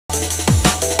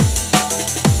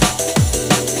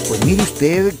Pues mire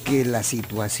usted que la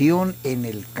situación en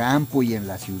el campo y en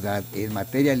la ciudad, en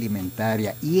materia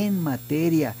alimentaria y en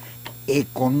materia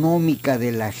económica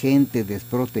de la gente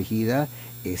desprotegida,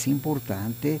 es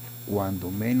importante,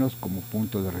 cuando menos como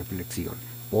punto de reflexión.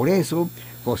 Por eso,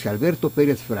 José Alberto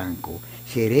Pérez Franco,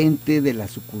 gerente de la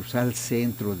sucursal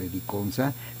centro de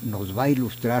Diconsa, nos va a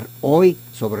ilustrar hoy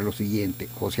sobre lo siguiente.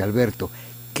 José Alberto,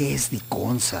 ¿qué es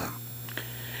Diconsa?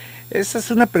 Esa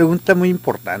es una pregunta muy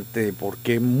importante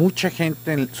porque mucha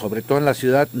gente, sobre todo en la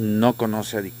ciudad, no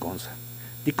conoce a Diconsa.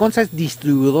 Diconsa es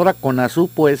distribuidora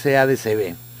Conasupo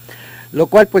SADCB, lo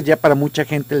cual pues ya para mucha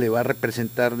gente le va a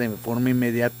representar de forma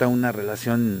inmediata una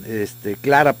relación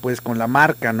clara pues con la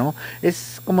marca, ¿no?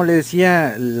 Es como le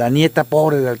decía, la nieta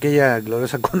pobre de aquella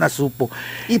gloriosa Conasupo.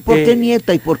 ¿Y por qué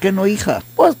nieta y por qué no hija?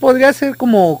 Pues podría ser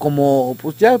como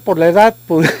pues ya por la edad,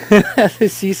 pues,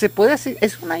 sí se puede hacer,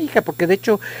 es una hija, porque de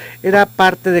hecho era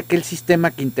parte de aquel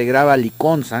sistema que integraba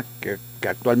Diconsa, que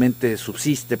actualmente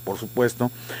subsiste, por supuesto,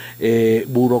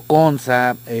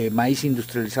 Buroconsa, maíz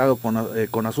industrializado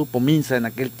con Azupo, Minsa en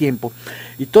aquel tiempo,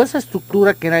 y toda esa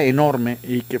estructura que era enorme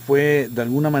y que fue de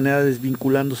alguna manera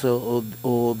desvinculándose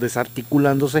o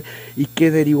desarticulándose, y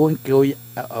que derivó en que hoy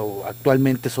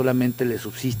actualmente solamente le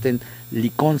subsisten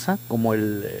Diconsa como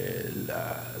el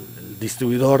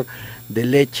distribuidor de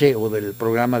leche o del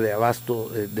programa de abasto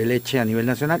de leche a nivel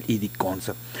nacional, y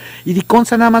Diconsa. Y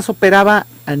Diconsa nada más operaba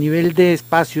a nivel de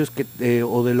espacios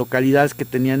o de localidades que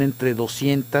tenían entre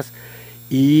 200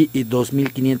 y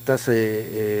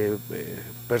 2.500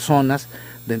 personas,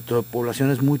 dentro de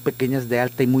poblaciones muy pequeñas de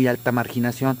alta y muy alta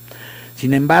marginación.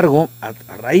 Sin embargo, a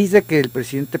raíz de que el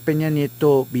presidente Peña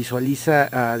Nieto visualiza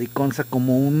a Diconsa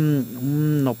como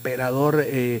un operador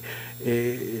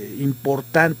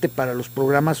importante para los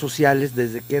programas sociales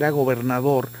desde que era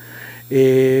gobernador,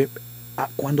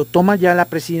 cuando toma ya la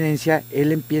presidencia,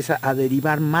 él empieza a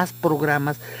derivar más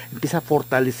programas, empieza a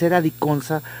fortalecer a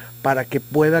Diconsa para que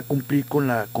pueda cumplir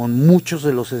con muchos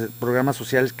de los programas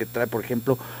sociales que trae, por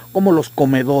ejemplo, como los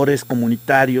comedores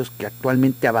comunitarios que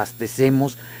actualmente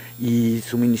abastecemos y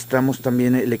suministramos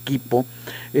también el equipo,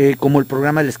 como el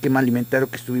programa del esquema alimentario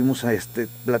que estuvimos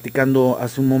platicando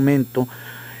hace un momento.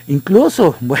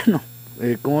 Incluso, bueno,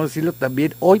 ¿cómo decirlo?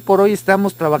 También hoy por hoy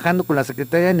estamos trabajando con la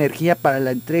Secretaría de Energía para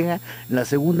la entrega, la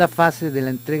segunda fase de la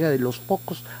entrega de los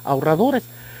focos ahorradores.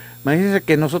 Imagínense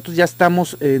que nosotros ya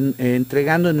estamos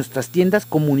entregando en nuestras tiendas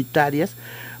comunitarias,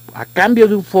 a cambio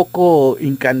de un foco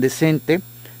incandescente,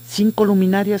 5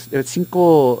 luminarias,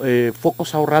 5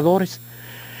 focos ahorradores.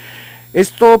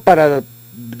 Esto, para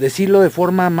decirlo de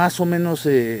forma más o menos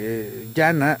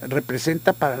llana,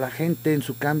 representa para la gente en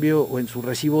su cambio o en su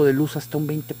recibo de luz hasta un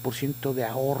 20% de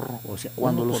ahorro. O sea,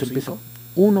 cuando los empieza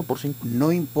 1 por 5.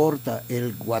 No importa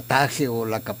el guataje o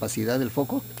la capacidad del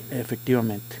foco.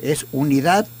 Efectivamente. Es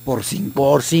unidad por 5.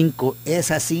 Por 5.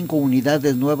 Esas 5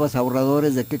 unidades nuevas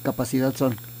ahorradores, ¿de qué capacidad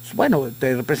son? Bueno,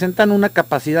 te representan una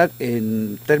capacidad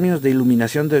en términos de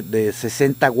iluminación de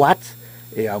 60 watts.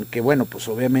 Aunque bueno, pues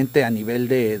obviamente a nivel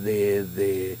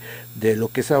de lo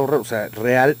que es ahorro, o sea,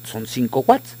 real, son 5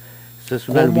 watts. Eso es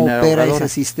una ¿Cómo opera ahorradora.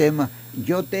 ese sistema?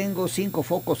 Yo tengo 5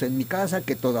 focos en mi casa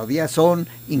que todavía son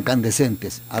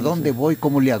incandescentes. ¿A dónde voy?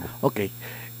 ¿Cómo le hago? Ok.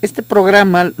 Este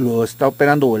programa lo está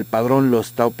operando, o el padrón lo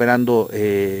está operando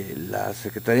la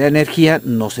Secretaría de Energía.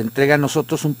 Nos entrega a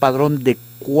nosotros un padrón de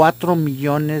 4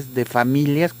 millones de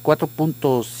familias,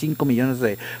 4.5 millones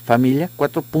de familias,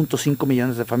 4.5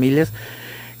 millones de familias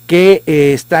que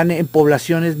están en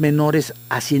poblaciones menores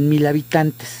a 100,000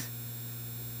 habitantes.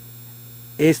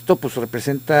 Esto pues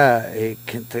representa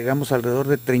que entregamos alrededor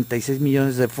de 36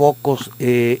 millones de focos.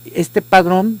 Este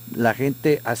padrón, la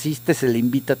gente asiste, se le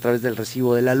invita a través del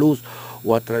recibo de la luz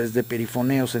o a través de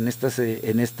perifoneos en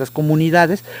estas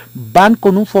comunidades. Van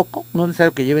con un foco, no es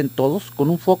necesario que lleven todos, con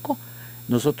un foco.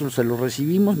 Nosotros se los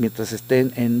recibimos mientras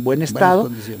estén en buen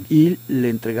estado y le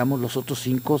entregamos los otros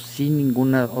 5 sin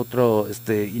ninguna otra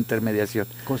intermediación.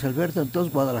 José Alberto,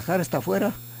 entonces Guadalajara está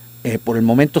afuera. Por el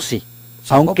momento sí.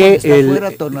 Aunque está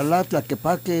fuera, Tonalá,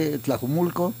 Tlaquepaque,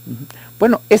 Tlajumulco.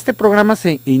 Bueno, este programa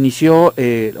se inició,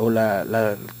 o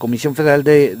la Comisión Federal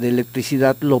de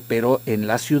Electricidad lo operó en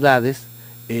las ciudades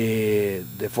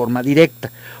de forma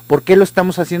directa. ¿Por qué lo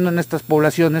estamos haciendo en estas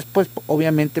poblaciones? Pues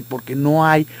obviamente porque no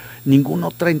hay ninguna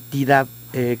otra entidad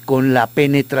con la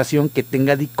penetración que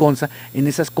tenga Diconsa en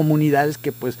esas comunidades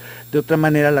que pues de otra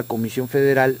manera la Comisión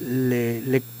Federal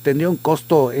le tendría un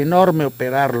costo enorme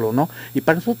operarlo, ¿no? Y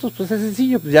para nosotros pues es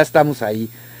sencillo, pues ya estamos ahí.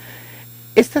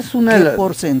 Esta es una ¿Qué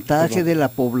porcentaje de la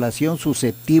población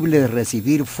susceptible de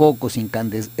recibir focos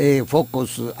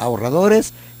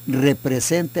ahorradores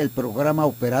representa el programa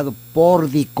operado por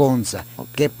Diconsa?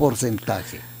 ¿Qué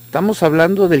porcentaje? Estamos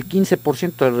hablando del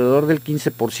 15%, alrededor del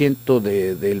 15%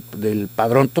 del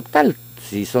padrón total.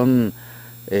 Si son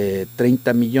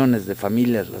 30 millones de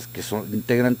familias las que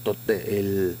integran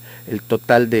el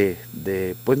total de,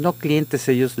 pues no clientes,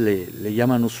 ellos le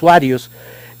llaman usuarios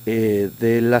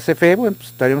de la CFE, bueno, pues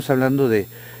estaríamos hablando de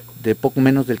poco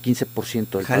menos del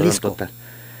 15% del padrón total.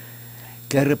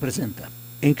 ¿Qué representa?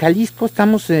 En Jalisco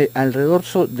estamos alrededor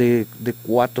de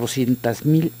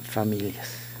 400,000 familias.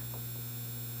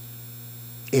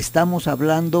 ¿Estamos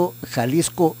hablando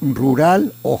Jalisco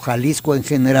rural o Jalisco en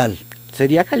general?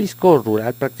 Sería Jalisco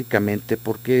rural prácticamente,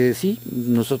 porque sí,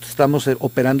 nosotros estamos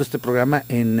operando este programa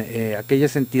en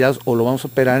aquellas entidades, o lo vamos a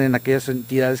operar en aquellas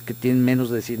entidades que tienen menos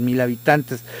de 100,000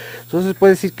 habitantes. Entonces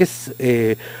puede decir que es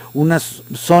unas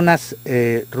zonas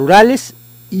rurales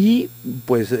y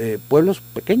pues pueblos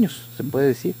pequeños, se puede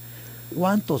decir.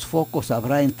 ¿Cuántos focos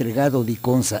habrá entregado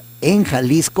Diconsa en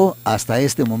Jalisco hasta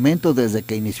este momento desde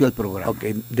que inició el programa? Ok,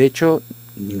 de hecho,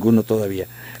 ninguno todavía.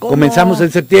 ¿Cómo? Comenzamos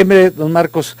en septiembre, don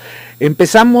Marcos.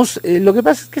 Empezamos, lo que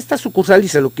pasa es que esta sucursal, y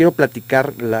se lo quiero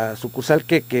platicar, la sucursal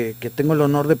que tengo el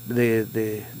honor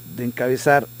de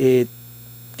encabezar,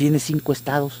 tiene 5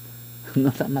 estados.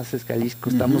 No nada más es Jalisco,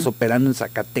 estamos operando en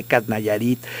Zacatecas,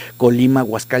 Nayarit, Colima,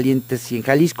 Aguascalientes y en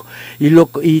Jalisco.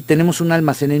 Y tenemos un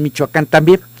almacén en Michoacán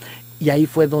también. Y ahí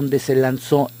fue donde se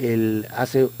lanzó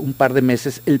hace un par de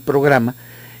meses el programa,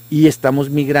 y estamos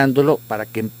migrándolo para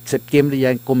que en septiembre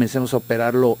ya comencemos a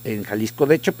operarlo en Jalisco.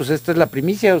 De hecho, pues esta es la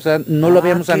primicia, o sea, no lo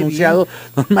habíamos anunciado,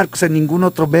 don Marcos, en ningún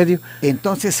otro medio.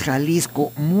 Entonces,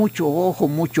 Jalisco, mucho ojo,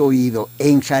 mucho oído.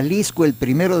 ¿En Jalisco el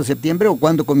 1 de septiembre o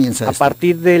cuándo comienza esto? A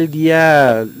partir del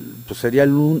día, pues sería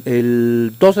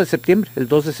el 2 de septiembre, el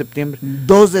 2 de septiembre.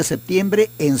 2 de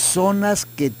septiembre en zonas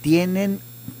que tienen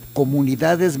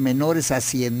comunidades menores a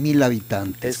 100,000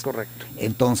 habitantes. Es correcto.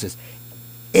 Entonces,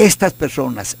 estas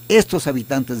personas, estos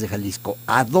habitantes de Jalisco,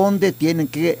 ¿a dónde tienen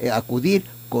que acudir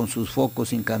con sus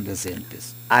focos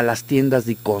incandescentes? A las tiendas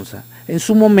Diconsa. En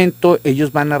su momento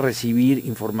ellos van a recibir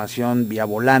información vía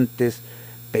volantes,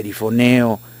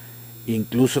 perifoneo,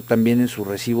 incluso también en su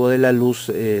recibo de la luz,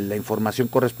 la información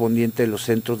correspondiente de los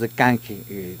centros de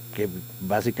canje, que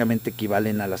básicamente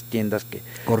equivalen a las tiendas que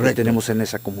tenemos en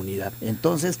esa comunidad.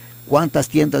 Entonces, ¿cuántas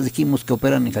tiendas dijimos que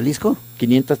operan en Jalisco?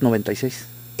 596.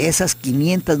 Esas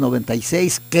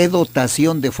 596, ¿qué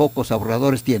dotación de focos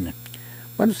ahorradores tienen?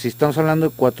 Bueno, si estamos hablando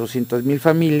de 400,000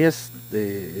 familias,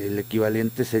 el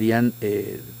equivalente serían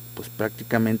pues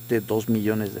prácticamente 2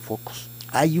 millones de focos.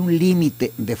 ¿Hay un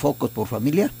límite de focos por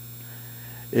familia?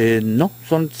 No,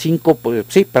 son 5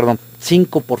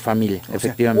 por familia, o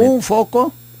efectivamente. Sea,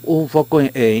 un foco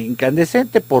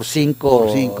incandescente por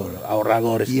 5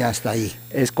 ahorradores. Y hasta ahí.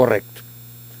 Es correcto.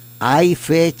 ¿Hay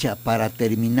fecha para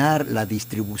terminar la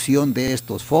distribución de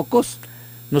estos focos?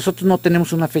 Nosotros no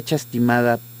tenemos una fecha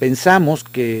estimada. Pensamos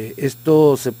que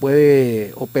esto se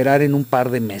puede operar en un par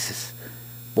de meses,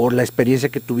 por la experiencia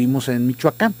que tuvimos en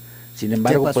Michoacán. Sin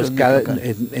embargo, pues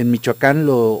en Michoacán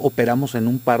lo operamos en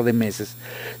un par de meses.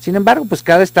 Sin embargo, pues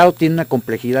cada estado tiene una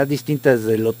complejidad distinta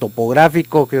desde lo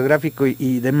topográfico, geográfico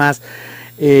y demás.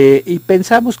 Y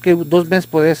pensamos que 2 meses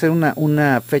podría ser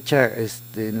una fecha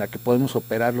en la que podemos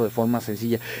operarlo de forma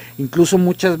sencilla. Incluso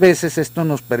muchas veces esto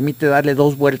nos permite darle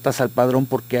 2 vueltas al padrón,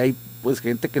 porque hay pues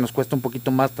gente que nos cuesta un poquito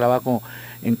más trabajo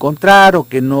encontrar, o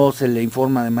que no se le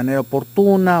informa de manera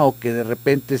oportuna, o que de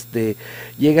repente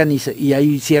llegan y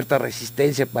hay cierta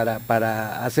resistencia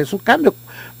para hacer su cambio.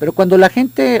 Pero cuando la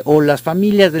gente o las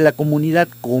familias de la comunidad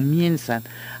comienzan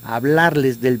a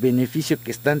hablarles del beneficio que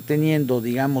están teniendo,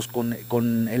 digamos,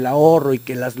 con el ahorro, y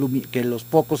que los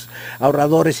focos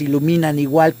ahorradores iluminan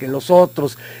igual que los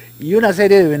otros, y una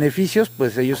serie de beneficios,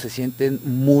 pues ellos se sienten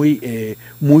muy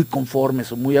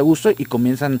conformes o muy a gusto, y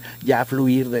comienzan ya a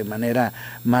fluir de manera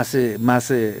más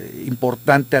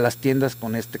importante a las tiendas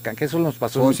con este canje. Eso nos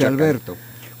pasó. José Alberto,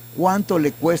 ¿cuánto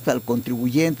le cuesta al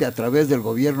contribuyente a través del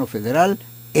gobierno federal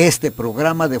este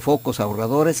programa de focos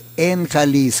ahorradores en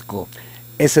Jalisco?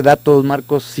 Ese dato,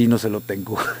 Marcos, sí no se lo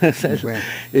tengo. Bueno.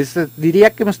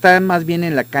 Diría que está más bien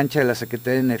en la cancha de la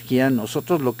Secretaría de Energía.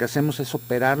 Nosotros lo que hacemos es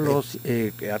operarlos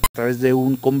a través de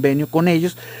un convenio con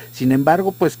ellos. Sin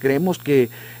embargo, pues creemos que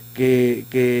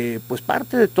pues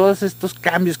parte de todos estos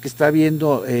cambios que está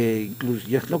habiendo,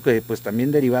 incluyendo que pues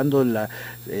también derivando la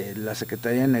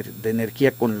Secretaría de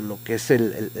Energía con lo que es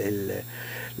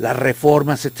las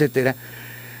reformas, etcétera,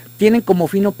 tienen como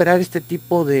fin operar este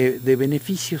tipo de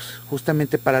beneficios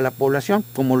justamente para la población.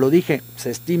 Como lo dije,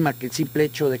 se estima que el simple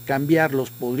hecho de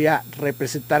cambiarlos podría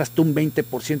representar hasta un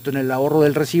 20% en el ahorro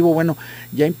del recibo. Bueno,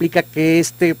 ya implica que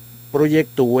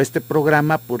proyecto o este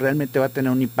programa pues realmente va a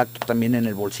tener un impacto también en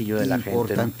el bolsillo de la gente, ¿no?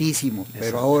 Importantísimo,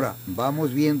 pero ahora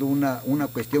vamos viendo una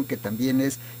cuestión que también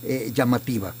es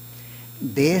llamativa.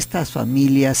 De estas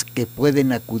familias que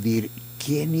pueden acudir,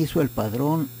 ¿quién hizo el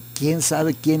padrón? ¿Quién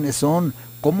sabe quiénes son?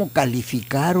 ¿Cómo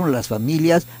calificaron las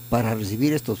familias para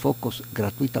recibir estos focos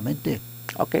gratuitamente?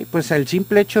 Ok, pues el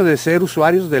simple hecho de ser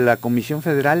usuarios de la Comisión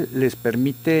Federal les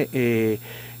permite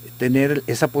tener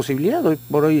esa posibilidad. Hoy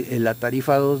por hoy la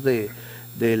tarifa 2 de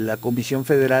la Comisión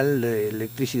Federal de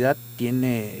Electricidad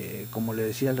tiene, como le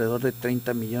decía, alrededor de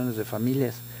 30 millones de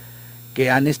familias que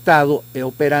han estado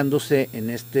operándose en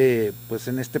este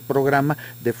programa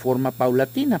de forma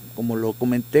paulatina. Como lo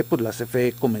comenté, pues la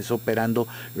CFE comenzó operando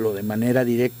lo de manera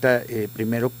directa,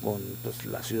 primero con pues,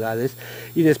 las ciudades,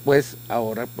 y después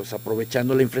ahora pues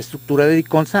aprovechando la infraestructura de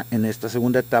Diconsa en esta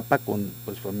segunda etapa con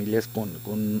pues familias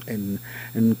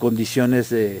en condiciones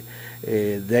de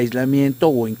aislamiento,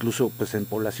 o incluso pues en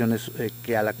poblaciones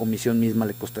que a la comisión misma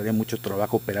le costaría mucho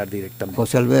trabajo operar directamente.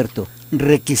 José Alberto,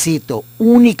 requisito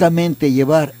únicamente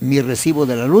llevar mi recibo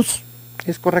de la luz.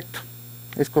 Es correcto,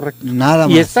 es correcto. Nada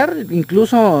más. Y estar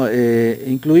incluso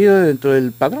incluido dentro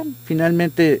del padrón.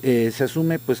 Finalmente se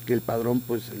asume pues que el padrón,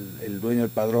 pues el dueño del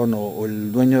padrón o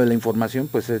el dueño de la información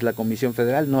pues es la Comisión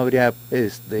Federal. No habría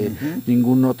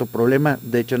ningún otro problema.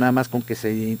 De hecho, nada más con que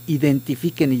se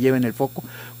identifiquen y lleven el foco,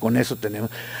 con eso tenemos.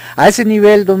 A ese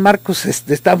nivel, don Marcos,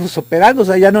 estamos operando. O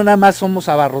sea, ya no nada más somos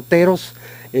abarroteros.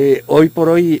 Hoy por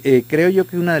hoy creo yo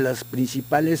que una de las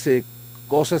principales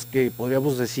cosas que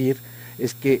podríamos decir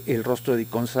es que el rostro de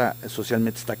Diconsa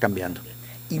socialmente está cambiando.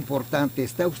 Importante,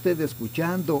 está usted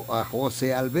escuchando a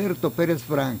José Alberto Pérez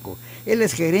Franco. Él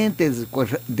es gerente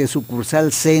de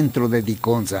sucursal centro de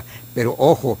Diconsa. Pero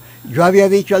ojo, yo había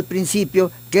dicho al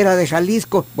principio que era de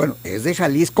Jalisco. Bueno, es de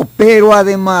Jalisco, pero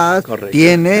además correcto,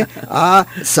 tiene a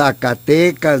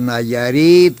Zacatecas,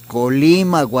 Nayarit,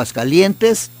 Colima,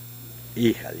 Aguascalientes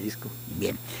y Jalisco.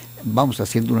 Bien, vamos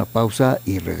haciendo una pausa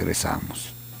y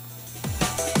regresamos.